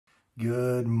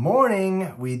Good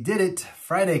morning. We did it.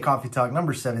 Friday Coffee Talk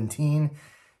number 17.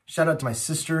 Shout out to my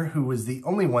sister, who was the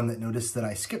only one that noticed that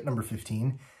I skipped number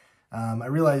 15. I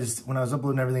realized when I was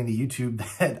uploading everything to YouTube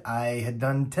that I had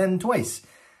done 10 twice.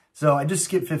 So I just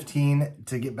skipped 15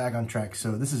 to get back on track.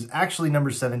 So this is actually number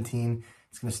 17.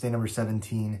 It's going to stay number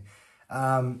 17.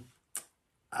 I'm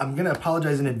going to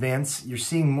apologize in advance. You're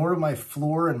seeing more of my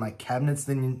floor and my cabinets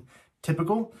than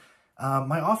typical.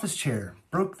 My office chair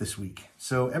broke this week.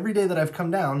 So every day that I've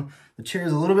come down, the chair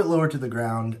is a little bit lower to the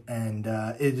ground, and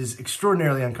it is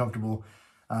extraordinarily uncomfortable.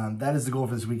 That is the goal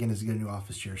for this weekend, is to get a new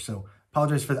office chair. So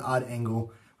apologize for the odd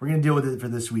angle. We're going to deal with it for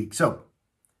this week. So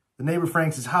the neighbor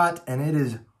Frank's is hot, and it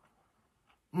is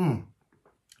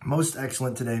most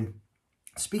excellent today.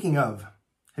 Speaking of,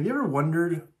 have you ever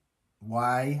wondered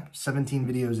why 17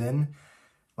 videos in,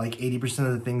 like 80%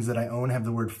 of the things that I own have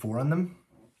the word "for" on them?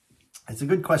 It's a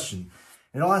good question.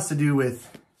 It all has to do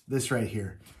with this right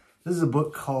here. This is a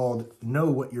book called Know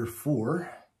What You're For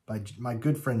by my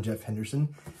good friend,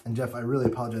 Henderson. And Jeff, I really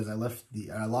apologize.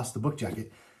 I lost the book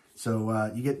jacket.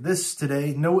 So you get this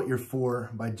today, Know What You're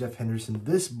For by Henderson.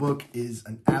 This book is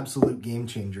an absolute game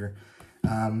changer.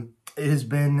 It has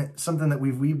been something that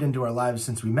we've weaved into our lives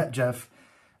since we met Jeff.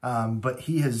 But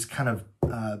he has kind of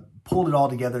pulled it all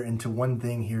together into one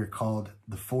thing here called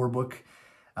the For book.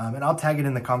 And I'll tag it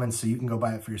in the comments so you can go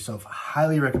buy it for yourself. I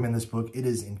highly recommend this book. It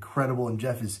is incredible, and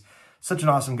Jeff is such an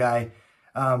awesome guy.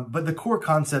 But the core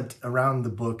concept around the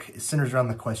book centers around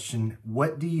the question,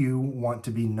 what do you want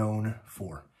to be known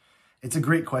for? It's a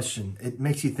great question. It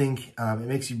makes you think, it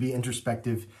makes you be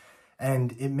introspective,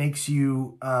 and it makes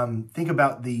you think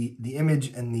about the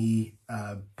image and the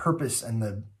purpose and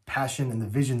the passion and the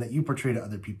vision that you portray to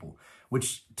other people,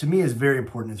 which to me is very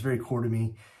important. It's very core to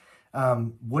me.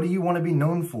 What do you want to be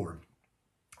known for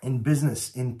in business,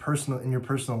 in your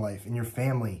personal life, in your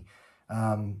family,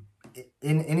 in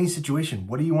any situation?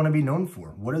 What do you want to be known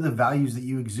for? What are the values that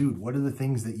you exude? What are the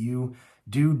things that you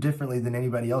do differently than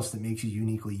anybody else that makes you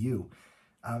uniquely you?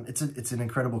 It's an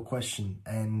incredible question.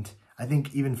 And I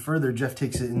think even further, Jeff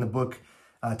takes it in the book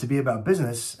to be about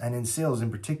business, and in sales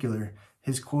in particular.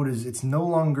 His quote is, "It's no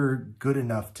longer good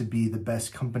enough to be the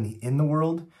best company in the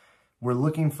world. We're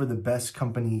looking for the best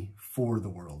company for the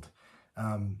world."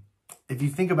 If you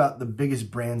think about the biggest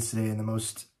brands today and the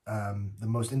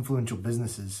most influential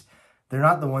businesses, they're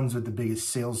not the ones with the biggest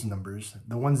sales numbers,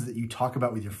 the ones that you talk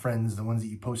about with your friends, the ones that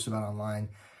you post about online.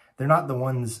 They're not the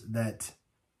ones that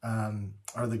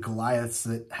are the Goliaths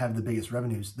that have the biggest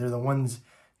revenues. They're the ones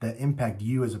that impact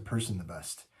you as a person the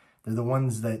best. They're the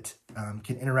ones that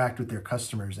can interact with their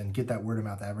customers and get that word of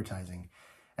mouth advertising.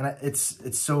 And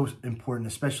it's so important,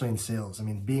 especially in sales. I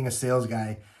mean, being a sales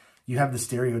guy, you have the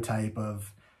stereotype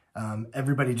of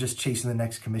everybody just chasing the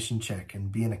next commission check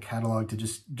and being a catalog to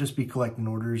just be collecting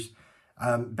orders.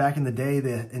 Back in the day,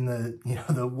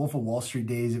 the Wolf of Wall Street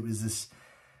days, it was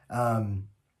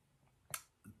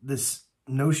this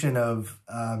notion of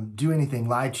do anything,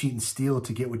 lie, cheat, and steal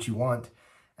to get what you want,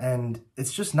 and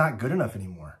it's just not good enough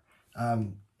anymore.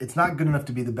 It's not good enough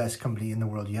to be the best company in the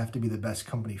world. You have to be the best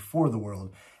company for the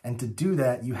world. And to do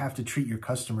that, you have to treat your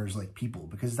customers like people,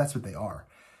 because that's what they are.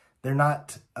 They're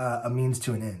not a means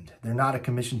to an end. They're not a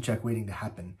commission check waiting to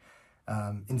happen.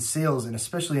 In sales, and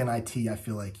especially in IT, I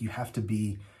feel like you have to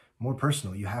be more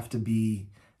personal. You have to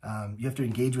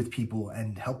engage with people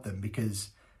and help them,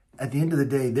 because at the end of the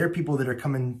day, they're people that are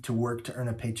coming to work to earn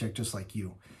a paycheck just like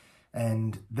you.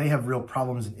 And they have real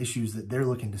problems and issues that they're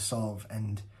looking to solve.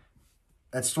 And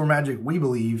at Store Magic, we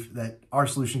believe that our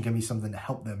solution can be something to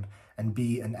help them and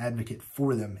be an advocate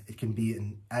for them. It can be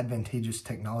an advantageous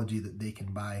technology that they can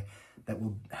buy that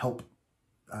will help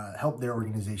their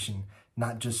organization,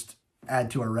 not just add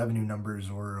to our revenue numbers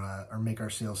or make our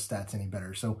sales stats any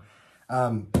better. So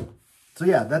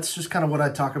yeah, that's just kind of what I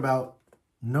talk about.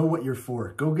 Know what you're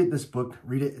for. Go get this book,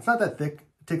 read it. It's not that thick.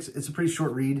 It's a pretty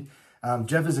short read.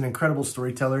 Jeff is an incredible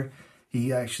storyteller.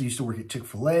 He actually used to work at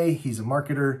Chick-fil-A. He's a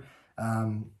marketer.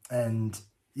 And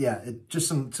yeah, just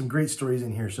some great stories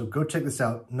in here. So go check this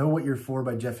out. Know What You're For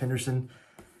by Henderson,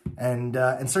 and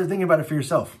start thinking about it for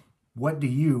yourself. What do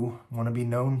you want to be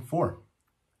known for?